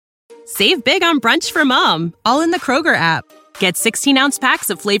Save big on brunch for mom, all in the Kroger app. Get 16-ounce packs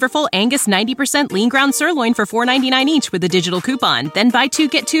of flavorful Angus 90% lean ground sirloin for $4.99 each with a digital coupon. Then buy 2,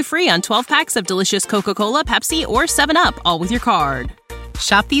 get 2 free on 12 packs of delicious Coca-Cola, Pepsi, or 7-Up, all with your card.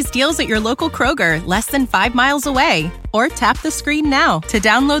 Shop these deals at your local Kroger, less than 5 miles away. Or tap the screen now to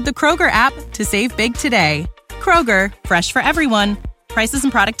download the Kroger app to save big today. Kroger, fresh for everyone. Prices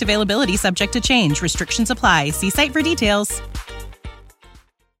and product availability subject to change. Restrictions apply. See site for details.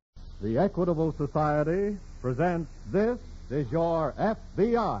 The Equitable Society presents This Is Your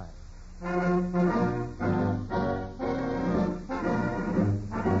FBI.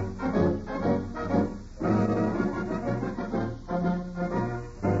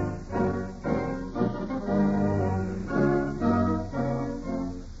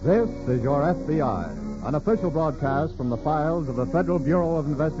 This is Your FBI, an official broadcast from the files of the Federal Bureau of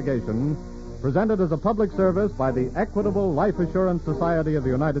Investigation, presented as a public service by the Equitable Life Assurance Society of the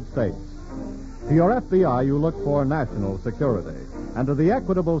United States. To your FBI, you look for national security, and to the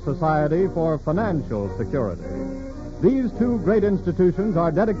Equitable Society for financial security. These two great institutions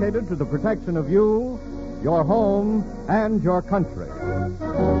are dedicated to the protection of you, your home, and your country.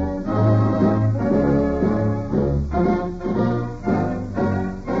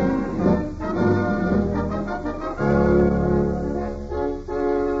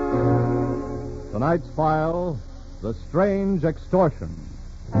 Tonight's file, The Strange Extortion.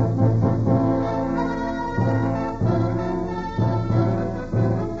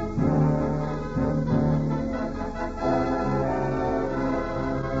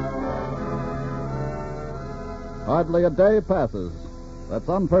 Hardly a day passes that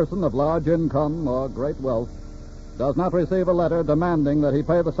some person of large income or great wealth does not receive a letter demanding that he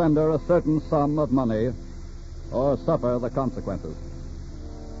pay the sender a certain sum of money or suffer the consequences.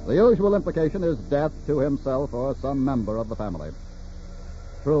 The usual implication is death to himself or some member of the family.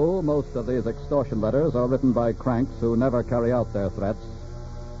 True, most of these extortion letters are written by cranks who never carry out their threats,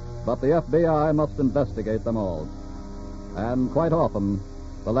 but the FBI must investigate them all. And quite often,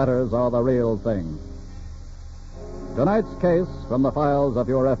 the letters are the real thing. Tonight's case from the files of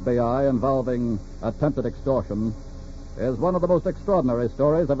your FBI involving attempted extortion is one of the most extraordinary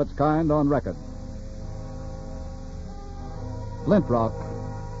stories of its kind on record. Flint Rock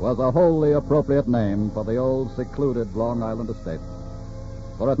was a wholly appropriate name for the old secluded Long Island estate,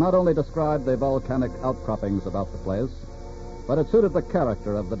 for it not only described the volcanic outcroppings about the place, but it suited the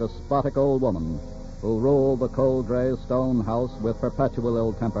character of the despotic old woman who ruled the cold gray stone house with perpetual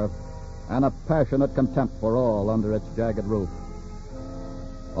ill temper and a passionate contempt for all under its jagged roof.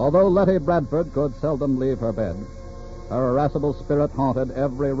 Although Letty Bradford could seldom leave her bed, her irascible spirit haunted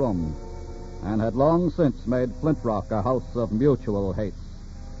every room and had long since made Flint Rock a house of mutual hates.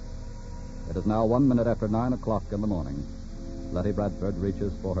 It is now 1 minute after 9 o'clock in the morning. Letty Bradford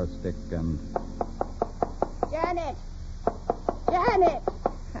reaches for her stick and... Janet! Janet!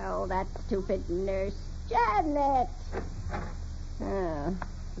 Oh, that stupid nurse. Janet! Oh,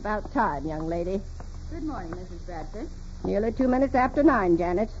 about time, young lady. Good morning, Mrs. Bradford. Nearly 2 minutes after 9,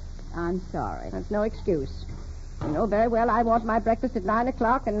 Janet. I'm sorry. That's no excuse. You know very well I want my breakfast at 9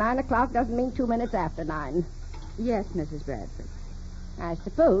 o'clock, and 9 o'clock doesn't mean 2 minutes after 9. Yes, Mrs. Bradford. I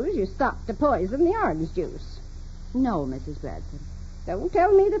suppose you stopped to poison the orange juice. No, Mrs. Bradford. Don't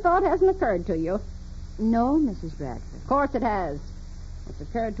tell me the thought hasn't occurred to you. No, Mrs. Bradford. Of course it has. It's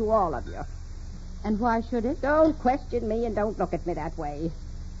occurred to all of you. And why should it? Don't question me and don't look at me that way.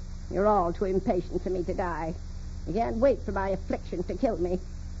 You're all too impatient for me to die. You can't wait for my affliction to kill me.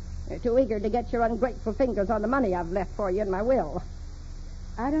 You're too eager to get your ungrateful fingers on the money I've left for you in my will.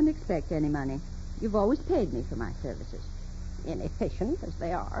 I don't expect any money. You've always paid me for my services. Inefficient as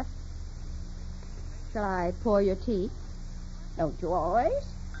they are. Shall I pour your tea? Don't you always?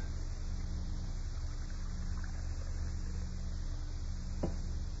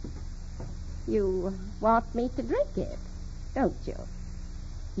 You want me to drink it, don't you?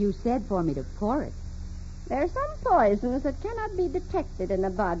 You said for me to pour it. There are some poisons that cannot be detected in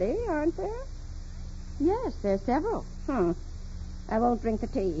the body, aren't there? Yes, there are several. I won't drink the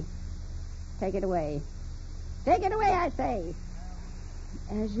tea. Take it away. Take it away, I say.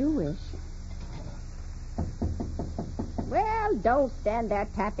 As you wish. Well, don't stand there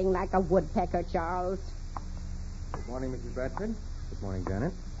tapping like a woodpecker, Charles. Good morning, Mrs. Bradford. Good morning,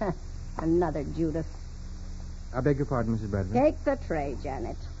 Janet. Another Judas. I beg your pardon, Mrs. Bradford. Take the tray,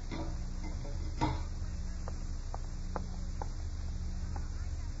 Janet.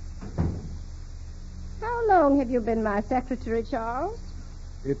 How long have you been my secretary, Charles?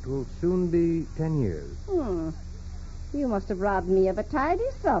 It will soon be 10 years. You must have robbed me of a tidy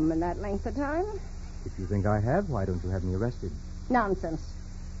sum in that length of time. If you think I have, why don't you have me arrested? Nonsense.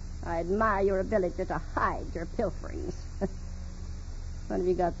 I admire your ability to hide your pilferings. What have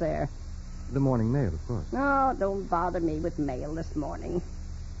you got there? The morning mail, of course. No, don't bother me with mail this morning.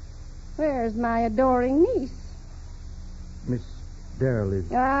 Where's my adoring niece? Miss Darrell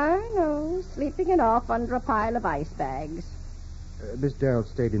is... I know, sleeping it off under a pile of ice bags. Miss Darrell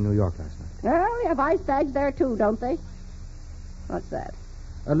stayed in New York last night. Well, they have ice bags there, too, don't they? What's that?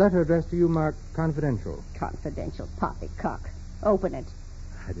 A letter addressed to you marked confidential. Confidential poppycock. Open it.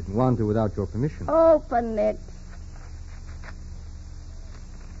 I didn't want to without your permission. Open it.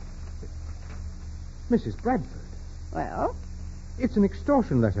 Mrs. Bradford, Well, it's an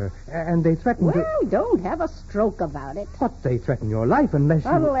extortion letter, and they threaten to... well, don't have a stroke about it. But they threaten your life unless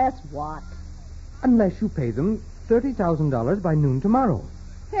you... Unless what? Unless you pay them $30,000 by noon tomorrow.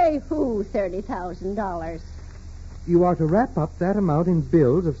 Pay who $30,000? You are to wrap up that amount in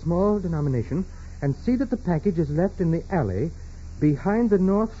bills of small denomination and see that the package is left in the alley behind the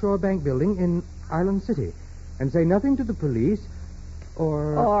North Shore Bank building in Island City. And say nothing to the police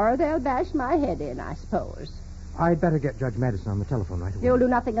or... Or they'll bash my head in, I suppose. I'd better get Judge Madison on the telephone right away. You'll do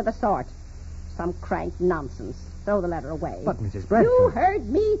nothing of the sort. Some crank nonsense. Throw the letter away. But, Mrs. Bradford... You heard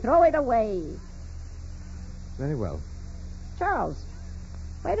me. Throw it away. Very well. Charles,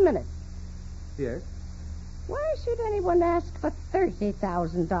 wait a minute. Yes? Why should anyone ask for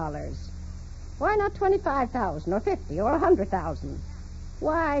 $30,000? Why not $25,000 or $50,000 or $100,000?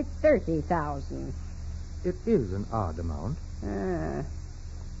 Why $30,000? It is an odd amount. There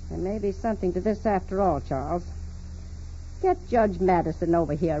may be something to this after all, Charles. Get Judge Madison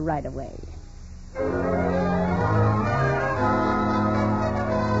over here right away.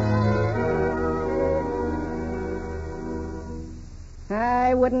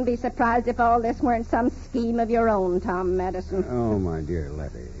 I wouldn't be surprised if all this weren't some scheme of your own, Tom Madison. Oh, my dear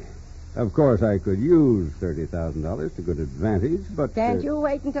Letty. Of course, I could use $30,000 to good advantage, but... Can't you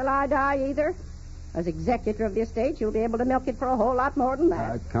wait until I die, either? As executor of the estate, you'll be able to milk it for a whole lot more than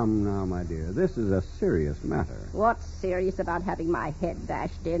that. Come now, my dear. This is a serious matter. What's serious about having my head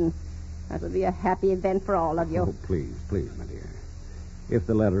bashed in? That would be a happy event for all of you. Oh, please, my dear. If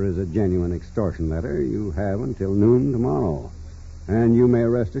the letter is a genuine extortion letter, you have until noon tomorrow. And you may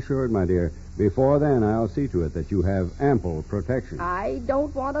rest assured, my dear, before then I'll see to it that you have ample protection. I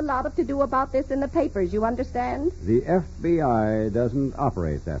don't want a lot of to-do about this in the papers, you understand? The FBI doesn't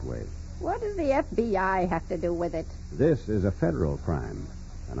operate that way. What does the FBI have to do with it? This is a federal crime,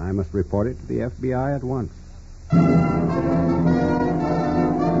 and I must report it to the FBI at once.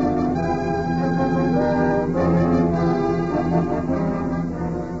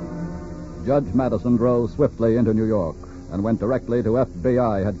 Judge Madison drove swiftly into New York and went directly to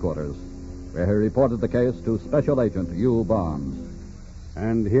FBI headquarters, where he reported the case to Special Agent Hugh Barnes.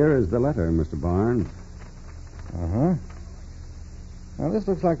 And here is the letter, Mr. Barnes. Uh-huh. Now, this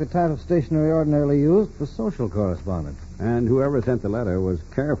looks like the type of stationery ordinarily used for social correspondence. And whoever sent the letter was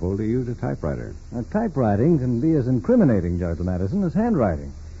careful to use a typewriter. Now, typewriting can be as incriminating, Judge Madison, as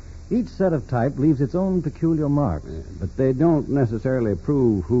handwriting. Each set of type leaves its own peculiar marks. But they don't necessarily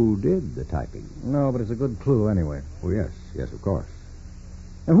prove who did the typing. No, but it's a good clue anyway. Oh, yes, of course.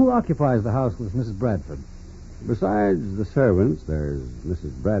 And who occupies the house with Mrs. Bradford? Besides the servants, there's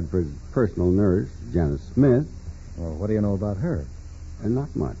Mrs. Bradford's personal nurse, Janice Smith. Well, what do you know about her? And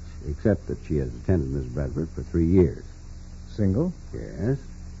not much, except that she has attended Miss Bradford for 3 years. Single? Yes.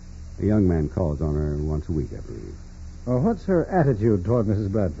 A young man calls on her once a week, I believe. Well, what's her attitude toward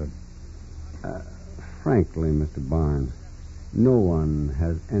Mrs. Bradford? Frankly, Mr. Barnes, no one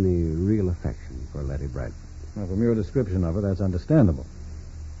has any real affection for Letty Bradford. Well, from your description of her, that's understandable.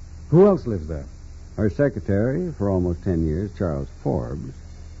 Who else lives there? Her secretary for almost 10 years, Charles Forbes,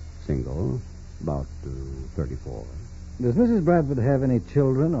 single, about 34. Does Mrs. Bradford have any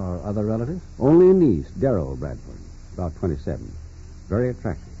children or other relatives? Only a niece, Darrell Bradford, about 27. Very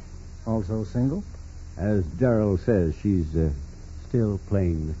attractive. Also single? As Darrell says, she's still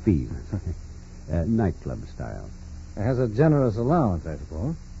playing the field. Nightclub style. Has a generous allowance, I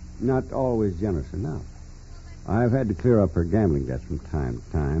suppose. Not always generous enough. I've had to clear up her gambling debts from time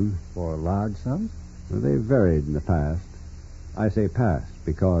to time. For large sums? Well, they varied in the past. I say past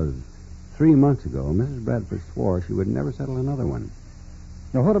because 3 months ago, Mrs. Bradford swore she would never settle another one.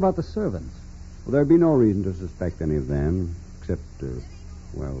 Now, what about the servants? Well, there'd be no reason to suspect any of them, except,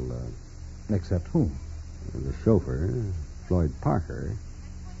 Except whom? The chauffeur, Floyd Parker.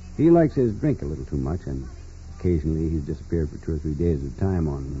 He likes his drink a little too much, and occasionally he's disappeared for 2 or 3 days at a time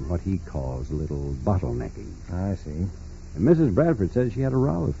on what he calls a little bottlenecking. I see. And Mrs. Bradford says she had a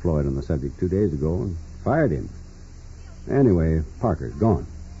row with Floyd on the subject 2 days ago and fired him. Anyway, Parker's gone.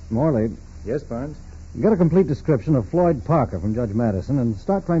 Morley. Yes, Barnes? Get a complete description of Floyd Parker from Judge Madison and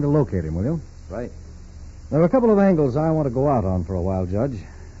start trying to locate him, will you? Right. There are a couple of angles I want to go out on for a while, Judge.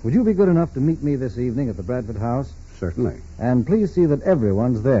 Would you be good enough to meet me this evening at the Bradford house? Certainly. And please see that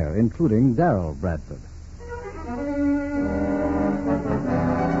everyone's there, including Darrell Bradford.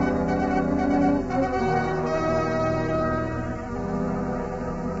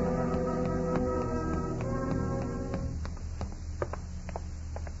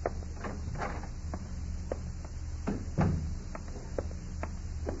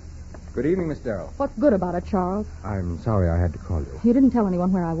 Good evening, Miss Darrell. What's good about it, Charles? I'm sorry I had to call you. You didn't tell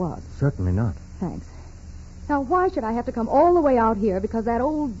anyone where I was. Certainly not. Thanks. Now, why should I have to come all the way out here because that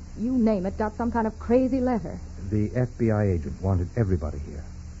old, you name it, got some kind of crazy letter? The FBI agent wanted everybody here.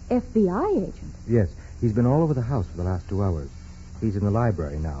 FBI agent? Yes, he's been all over the house for the last 2 hours. He's in the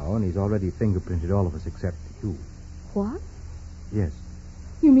library now, and he's already fingerprinted all of us except you. What? Yes.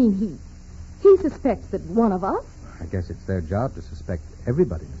 You mean he suspects that one of us? I guess it's their job to suspect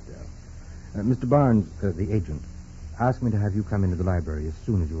everybody, Miss Darrell. Mr. Barnes, the agent, asked me to have you come into the library as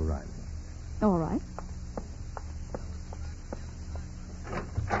soon as you arrive. All right.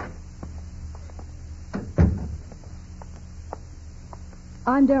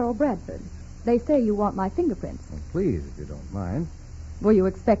 I'm Darrell Bradford. They say you want my fingerprints. Well, please, if you don't mind. Were you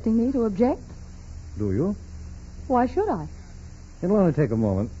expecting me to object? Do you? Why should I? It'll only take a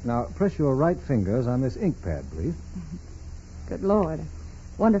moment. Now, press your right fingers on this ink pad, please. Good Lord.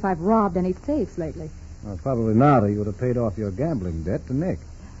 Wonder if I've robbed any safes lately. Well, probably not, or you would have paid off your gambling debt to Nick.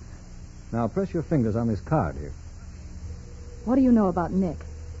 Now, press your fingers on this card here. What do you know about Nick?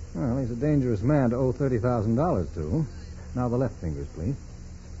 Well, he's a dangerous man to owe $30,000 to. Now, the left fingers, please.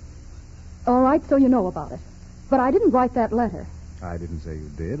 All right, so you know about it. But I didn't write that letter. I didn't say you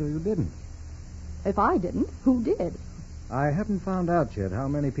did or you didn't. If I didn't, who did? I haven't found out yet how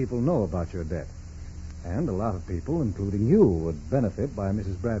many people know about your debt. And a lot of people, including you, would benefit by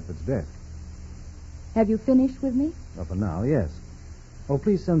Mrs. Bradford's death. Have you finished with me? Well, for now, yes. Oh,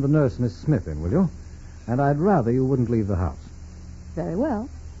 please send the nurse, Miss Smith, in, will you? And I'd rather you wouldn't leave the house. Very well.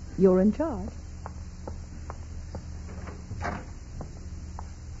 You're in charge.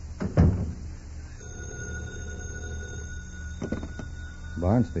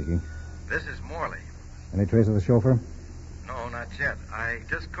 Barnes speaking. This is Morley. Any trace of the chauffeur? No, not yet. I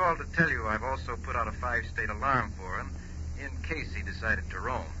just called to tell you I've also put out a 5-state alarm for him in case he decided to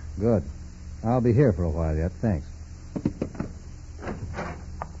roam. Good. I'll be here for a while yet. Thanks.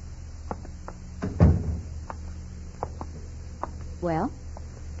 Well,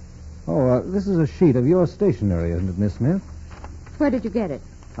 This is a sheet of your stationery, isn't it, Miss Smith? where did you get it?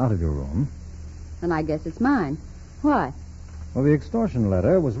 Out of your room. Then I guess it's mine. Why? Well, the extortion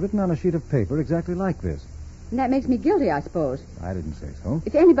letter was written on a sheet of paper exactly like this. And that makes me guilty, I suppose. I didn't say so.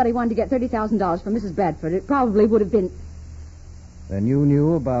 If anybody wanted to get $30,000 from Mrs. Bradford, it probably would have been... Then you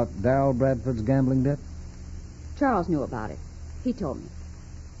knew about Darrell Bradford's gambling debt? Charles knew about it. He told me.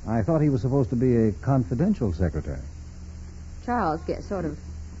 I thought he was supposed to be a confidential secretary. Charles gets sort of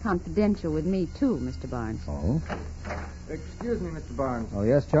confidential with me, too, Mr. Barnes. Oh? Excuse me, Mr. Barnes. Oh,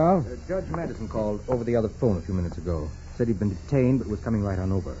 yes, Charles? Judge Madison called over the other phone a few minutes ago. Said he'd been detained, but was coming right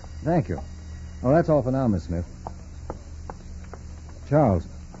on over. Thank you. Oh, that's all for now, Miss Smith. Charles,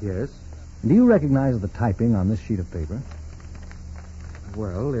 Yes? do you recognize the typing on this sheet of paper?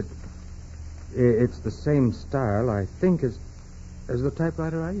 Well, it's the same style, I think, as the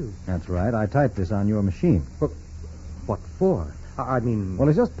typewriter I use. That's right. I typed this on your machine. What for? I mean... Well,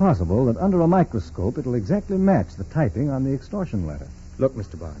 it's just possible that under a microscope it'll exactly match the typing on the extortion letter. Look,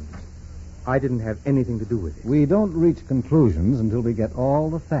 Mr. Barnes, I didn't have anything to do with it. We don't reach conclusions until we get all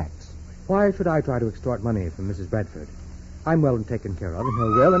the facts. Why should I try to extort money from Mrs. Bradford? I'm well and taken care of, and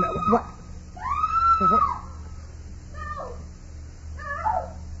her will, and... What? What?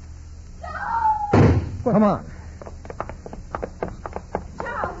 Come on.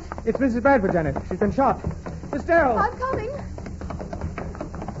 Charles! It's Mrs. Bradford, Janet. She's been shot. Miss Darrell! I'm coming.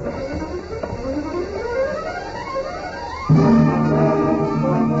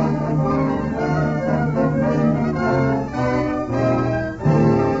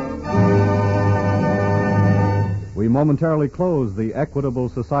 We momentarily close the Equitable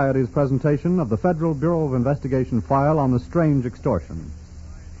Society's presentation of the Federal Bureau of Investigation file on the strange extortion.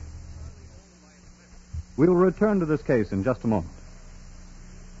 We will return to this case in just a moment.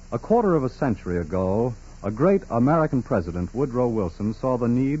 A quarter of a century ago, a great American president, Woodrow Wilson, saw the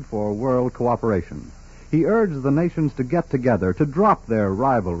need for world cooperation. He urged the nations to get together, to drop their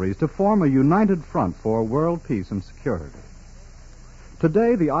rivalries, to form a united front for world peace and security.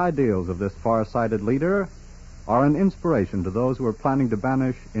 Today, the ideals of this far-sighted leader are an inspiration to those who are planning to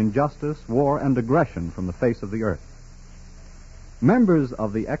banish injustice, war, and aggression from the face of the earth. Members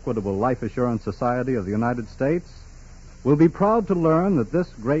of the Equitable Life Assurance Society of the United States will be proud to learn that this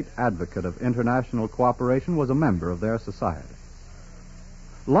great advocate of international cooperation was a member of their society.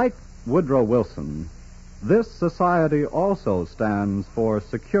 Like Woodrow Wilson, this society also stands for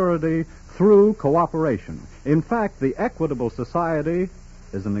security through cooperation. In fact, the Equitable Society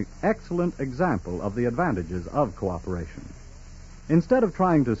is an excellent example of the advantages of cooperation. Instead of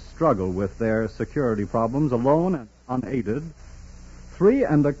trying to struggle with their security problems alone and unaided,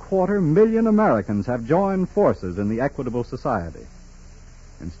 3.25 million Americans have joined forces in the Equitable Society.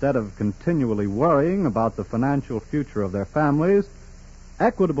 Instead of continually worrying about the financial future of their families,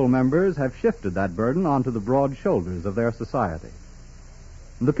 Equitable members have shifted that burden onto the broad shoulders of their society.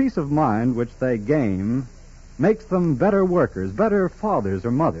 The peace of mind which they gain makes them better workers, better fathers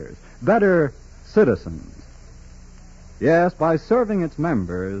or mothers, better citizens. Yes, by serving its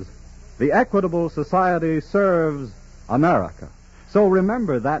members, the Equitable Society serves America. So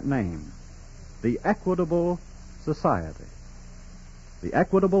remember that name, the Equitable Society, the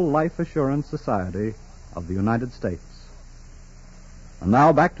Equitable Life Assurance Society of the United States. And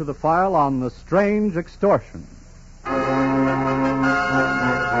now back to the file on the strange extortion.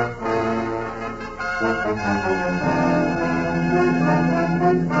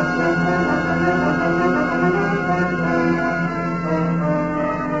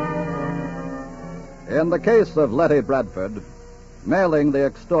 In the case of Letty Bradford, mailing the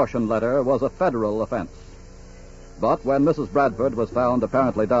extortion letter was a federal offense. But when Mrs. Bradford was found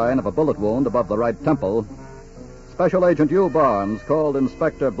apparently dying of a bullet wound above the right temple, Special Agent Hugh Barnes called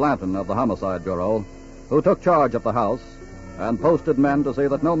Inspector Blanton of the Homicide Bureau, who took charge of the house and posted men to see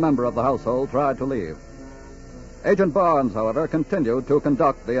that no member of the household tried to leave. Agent Barnes, however, continued to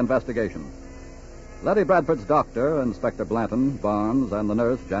conduct the investigation. Letty Bradford's doctor, Inspector Blanton, Barnes, and the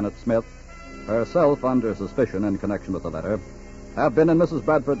nurse, Janet Smith, herself under suspicion in connection with the letter, have been in Mrs.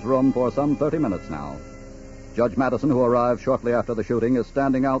 Bradford's room for some 30 minutes now. Judge Madison, who arrived shortly after the shooting, is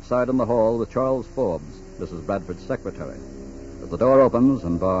standing outside in the hall with Charles Forbes, Mrs. Bradford's secretary. As the door opens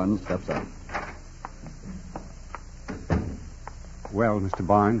and Barnes steps out. Well, Mr.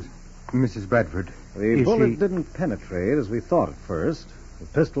 Barnes? Mrs. Bradford. The bullet didn't penetrate as we thought at first. The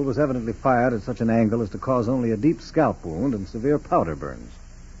pistol was evidently fired at such an angle as to cause only a deep scalp wound and severe powder burns.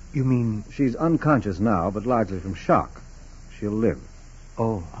 You mean... She's unconscious now, but largely from shock. She'll live.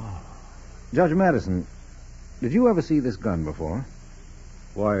 Oh. Judge Madison, did you ever see this gun before?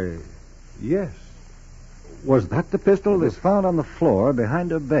 Why, yes. Was that the pistol? It was found on the floor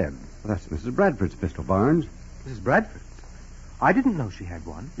behind her bed. That's Mrs. Bradford's pistol, Barnes. Mrs. Bradford? I didn't know she had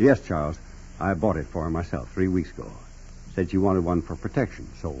one. Yes, Charles. I bought it for her myself 3 weeks ago. Said she wanted one for protection,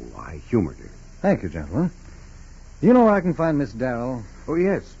 so I humored her. Thank you, gentlemen. Do you know where I can find Miss Darrell? Oh,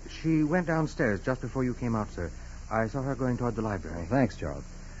 yes. She went downstairs just before you came out, sir. I saw her going toward the library. Oh, thanks, Charles.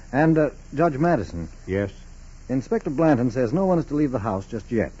 And, Judge Madison. Yes? Inspector Blanton says no one is to leave the house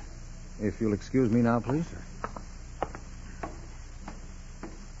just yet. If you'll excuse me now, please.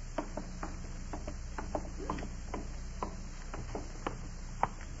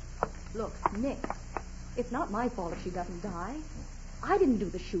 Look, Nick, it's not my fault if she doesn't die. I didn't do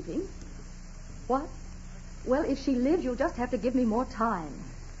the shooting. What? Well, if she lives, you'll just have to give me more time.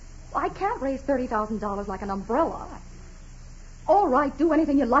 I can't raise $30,000 like an umbrella. All right, do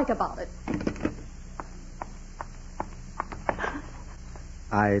anything you like about it.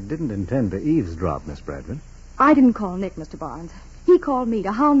 I didn't intend to eavesdrop, Miss Bradford. I didn't call Nick, Mr. Barnes. He called me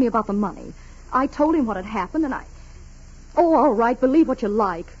to hound me about the money. I told him what had happened, and Oh, all right, believe what you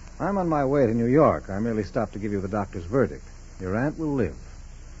like. I'm on my way to New York. I merely stopped to give you the doctor's verdict. Your aunt will live.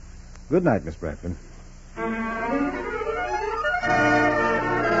 Good night, Miss Bradford.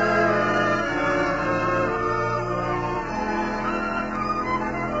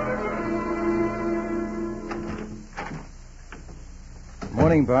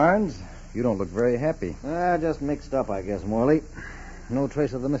 Morning, Barnes. You don't look very happy. Just mixed up, I guess, Morley. No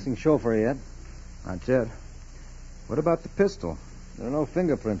trace of the missing chauffeur yet. Not yet. What about the pistol? There are no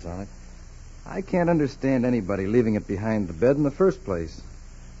fingerprints on it. I can't understand anybody leaving it behind the bed in the first place.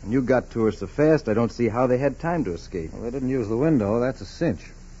 When you got to her so fast, I don't see how they had time to escape. Well, they didn't use the window. That's a cinch.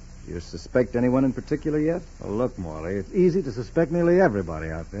 You suspect anyone in particular yet? Well, look, Morley, it's easy to suspect nearly everybody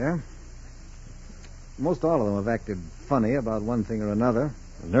out there. Most all of them have acted funny about one thing or another.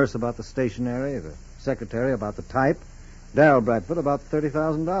 The nurse about the stationery, the secretary about the type, Darrell Bradford about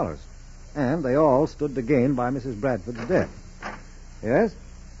 $30,000. And they all stood to gain by Mrs. Bradford's death. Yes?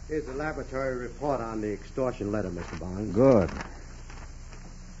 Here's the laboratory report on the extortion letter, Mr. Barnes. Good.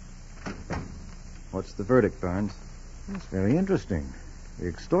 What's the verdict, Barnes? That's very interesting. The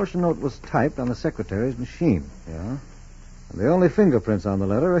extortion note was typed on the secretary's machine. Yeah? And the only fingerprints on the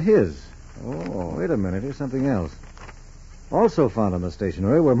letter are his. Oh, wait a minute. Here's something else. Also found on the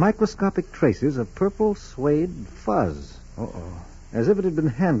stationery were microscopic traces of purple suede fuzz. Uh-oh. As if it had been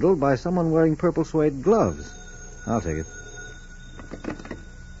handled by someone wearing purple suede gloves. I'll take it.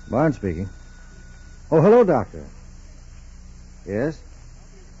 Barnes speaking. Oh, hello, Doctor. Yes?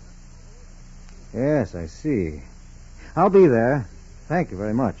 Yes, I see. I'll be there. Thank you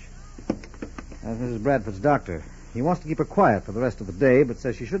very much. That's Mrs. Bradford's doctor. He wants to keep her quiet for the rest of the day, but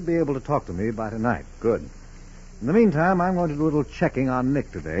says she should be able to talk to me by tonight. Good. In the meantime, I'm going to do a little checking on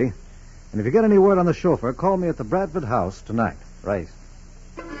Nick today. And if you get any word on the chauffeur, call me at the Bradford house tonight. Right.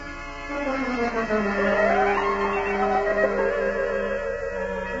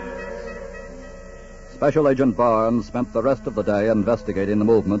 Special Agent Barnes spent the rest of the day investigating the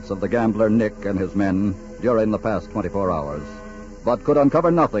movements of the gambler Nick and his men during the past 24 hours, but could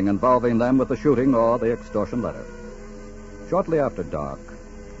uncover nothing involving them with the shooting or the extortion letter. Shortly after dark,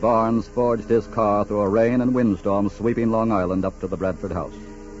 Barnes forged his car through a rain and windstorm sweeping Long Island up to the Bradford house.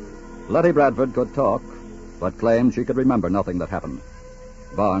 Letty Bradford could talk, but claimed she could remember nothing that happened.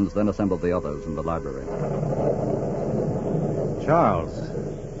 Barnes then assembled the others in the library. Charles.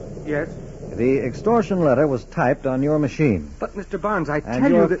 Yes? The extortion letter was typed on your machine. But, Mr. Barnes, I tell And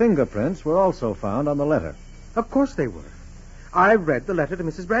you your that... fingerprints were also found on the letter. Of course they were. I read the letter to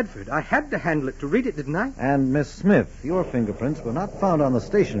Mrs. Bradford. I had to handle it to read it, didn't I? And Miss Smith, your fingerprints were not found on the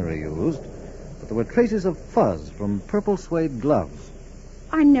stationery used, but there were traces of fuzz from purple suede gloves.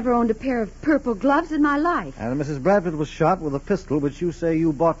 I never owned a pair of purple gloves in my life. And Mrs. Bradford was shot with a pistol which you say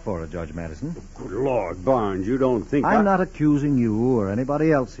you bought for her, Judge Madison. Good Lord, Barnes, you don't think I'm not accusing you or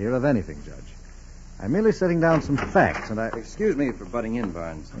anybody else here of anything, Judge. I'm merely setting down some facts, and Excuse me for butting in,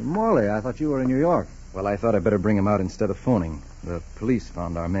 Barnes. Morley, I thought you were in New York. Well, I thought I'd better bring him out instead of phoning. The police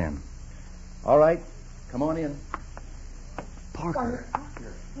found our man. All right. Come on in. Parker.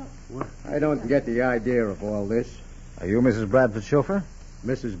 I don't get the idea of all this. Are you Mrs. Bradford's chauffeur?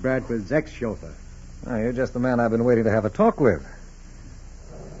 Mrs. Bradford's ex-chauffeur. Oh, you're just the man I've been waiting to have a talk with.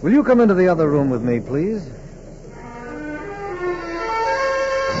 Will you come into the other room with me, please?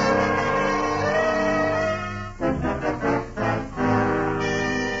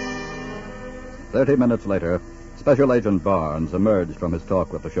 "30 minutes later, Special Agent Barnes emerged from his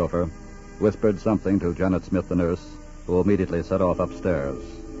talk with the chauffeur, whispered something to Janet Smith, the nurse, who immediately set off upstairs.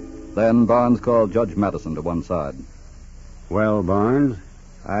 Then Barnes called Judge Madison to one side. Well, Barnes?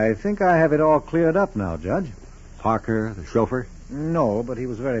 I think I have it all cleared up now, Judge. Parker, the chauffeur? No, but he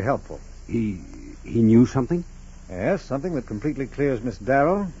was very helpful. He knew something? Yes, something that completely clears Miss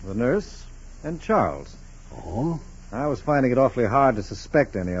Darrow, the nurse, and Charles. Oh? I was finding it awfully hard to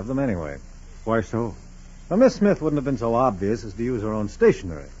suspect any of them anyway. Why so? Well, Miss Smith wouldn't have been so obvious as to use her own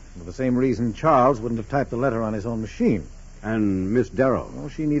stationery. For the same reason Charles wouldn't have typed the letter on his own machine. And Miss Darrow? Well,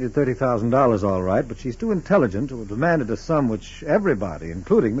 she needed $30,000 all right, but she's too intelligent to have demanded a sum which everybody,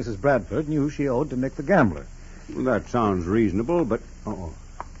 including Mrs. Bradford, knew she owed to Nick the gambler. Well, that sounds reasonable, but... Oh.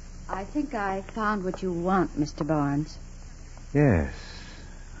 I think I found what you want, Mr. Barnes. Yes.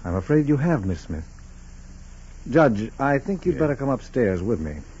 I'm afraid you have, Miss Smith. Judge, I think you'd better come upstairs with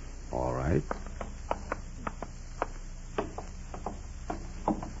me. All right.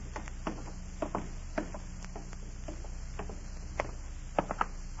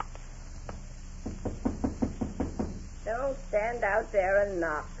 Don't stand out there and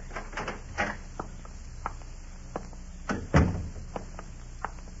knock.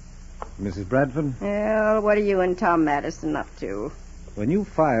 Mrs. Bradford? Well, what are you and Tom Madison up to? When you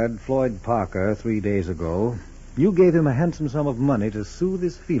fired Floyd Parker 3 days ago, you gave him a handsome sum of money to soothe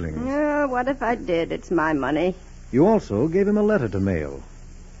his feelings. Well, what if I did? It's my money. You also gave him a letter to mail.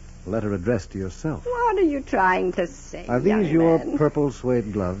 A letter addressed to yourself. What are you trying to say, Are young these your man? purple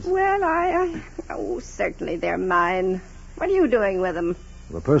suede gloves? Well, Oh, certainly they're mine. What are you doing with them?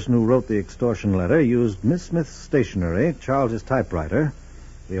 The person who wrote the extortion letter used Miss Smith's stationery, Charles's typewriter,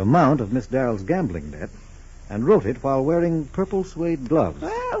 the amount of Miss Darrell's gambling debt, and wrote it while wearing purple suede gloves.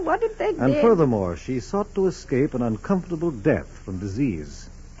 Well, what if they And did? furthermore, she sought to escape an uncomfortable death from disease.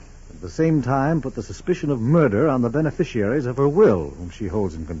 At the same time, put the suspicion of murder on the beneficiaries of her will, whom she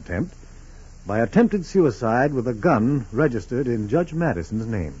holds in contempt, by attempted suicide with a gun registered in Judge Madison's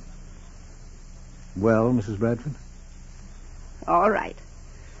name. Well, Mrs. Bradford? All right.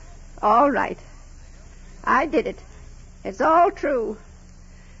 All right. I did it. It's all true.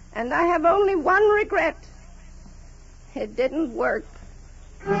 And I have only one regret. It didn't work.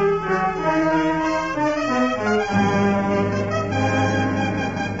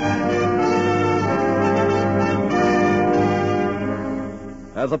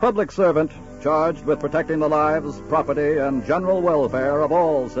 As a public servant charged with protecting the lives, property, and general welfare of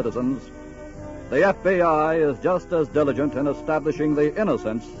all citizens, the FBI is just as diligent in establishing the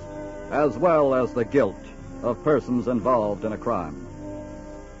innocence as well as the guilt of persons involved in a crime.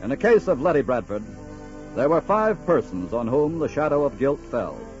 In the case of Letty Bradford, there were 5 persons on whom the shadow of guilt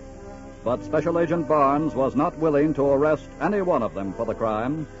fell. But Special Agent Barnes was not willing to arrest any one of them for the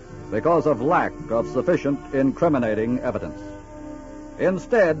crime because of lack of sufficient incriminating evidence.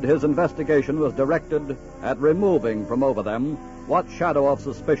 Instead, his investigation was directed at removing from over them what shadow of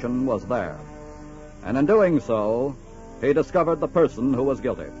suspicion was there. And in doing so, he discovered the person who was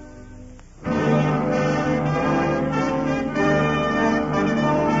guilty.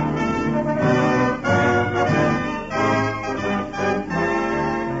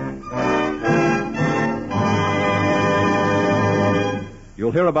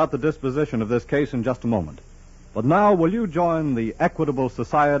 You'll hear about the disposition of this case in just a moment. But now, will you join the Equitable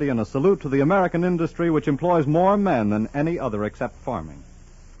Society in a salute to the American industry which employs more men than any other except farming?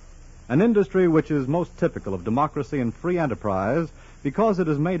 An industry which is most typical of democracy and free enterprise because it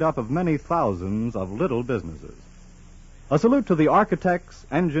is made up of many thousands of little businesses. A salute to the architects,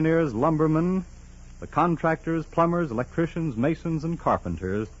 engineers, lumbermen, the contractors, plumbers, electricians, masons, and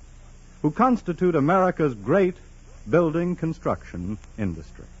carpenters who constitute America's great building construction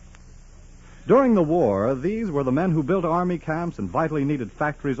industry. During the war, these were the men who built army camps and vitally needed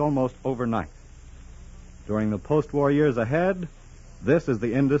factories almost overnight. During the post-war years ahead, this is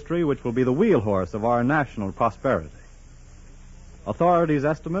the industry which will be the wheelhorse of our national prosperity. Authorities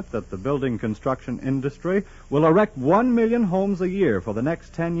estimate that the building construction industry will erect 1 million homes a year for the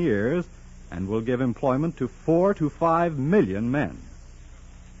next 10 years and will give employment to 4 to 5 million men.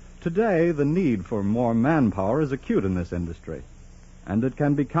 Today, the need for more manpower is acute in this industry, and it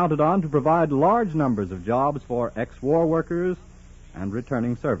can be counted on to provide large numbers of jobs for ex-war workers and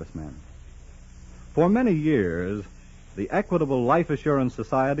returning servicemen. For many years, the Equitable Life Assurance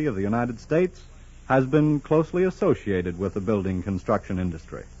Society of the United States has been closely associated with the building construction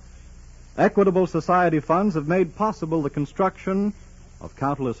industry. Equitable Society funds have made possible the construction of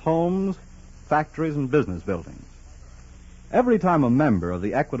countless homes, factories, and business buildings. Every time a member of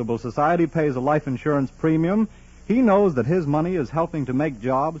the Equitable Society pays a life insurance premium, he knows that his money is helping to make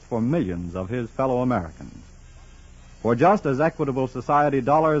jobs for millions of his fellow Americans. For just as Equitable Society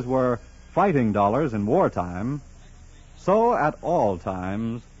dollars were fighting dollars in wartime, so at all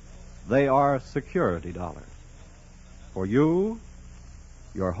times they are security dollars for you,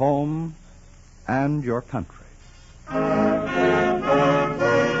 your home, and your country.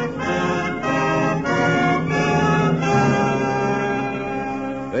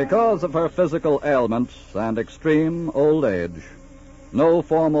 Because of her physical ailments and extreme old age, no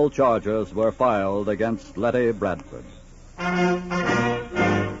formal charges were filed against Letty Bradford.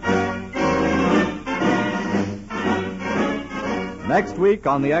 Next week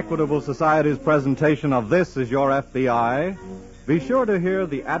on the Equitable Society's presentation of This Is Your FBI, be sure to hear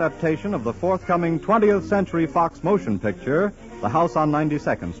the adaptation of the forthcoming 20th Century Fox motion picture, The House on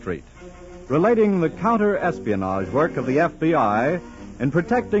 92nd Street, relating the counter-espionage work of the FBI in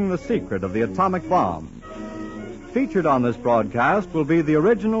protecting the secret of the atomic bomb. Featured on this broadcast will be the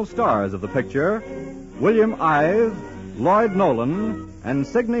original stars of the picture, William Ives, Lloyd Nolan, and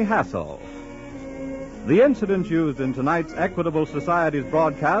Signe Hasso. The incidents used in tonight's Equitable Society's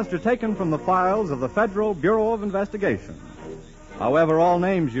broadcast are taken from the files of the Federal Bureau of Investigation. However, all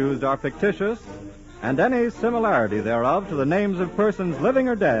names used are fictitious, and any similarity thereof to the names of persons living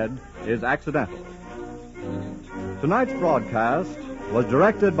or dead is accidental. Tonight's broadcast was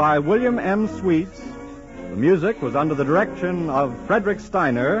directed by William M. Sweets. The music was under the direction of Frederick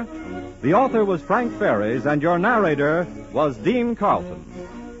Steiner. The author was Frank Ferries, and your narrator was Dean Carlton.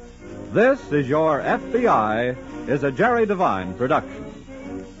 This Is Your FBI is a Jerry Devine production.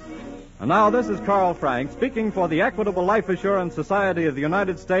 And now this is Carl Frank speaking for the Equitable Life Assurance Society of the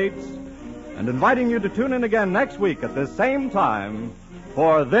United States and inviting you to tune in again next week at this same time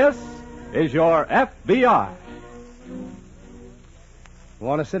for This Is Your FBI.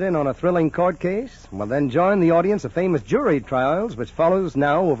 Want to sit in on a thrilling court case? Well, then join the audience of famous jury trials which follows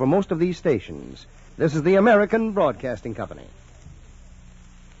now over most of these stations. This is the American Broadcasting Company.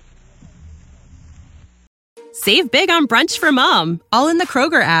 Save big on brunch for Mom, all in the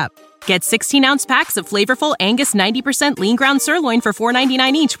Kroger app. Get 16-ounce packs of flavorful Angus 90% lean ground sirloin for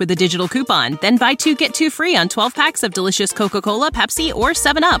 $4.99 each with a digital coupon. Then buy 2, get 2 free on 12 packs of delicious Coca-Cola, Pepsi, or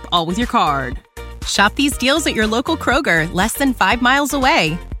 7-Up, all with your card. Shop these deals at your local Kroger, less than 5 miles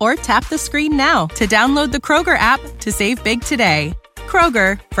away. Or tap the screen now to download the Kroger app to save big today.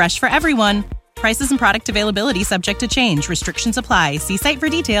 Kroger, fresh for everyone. Prices and product availability subject to change. Restrictions apply. See site for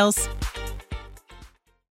details.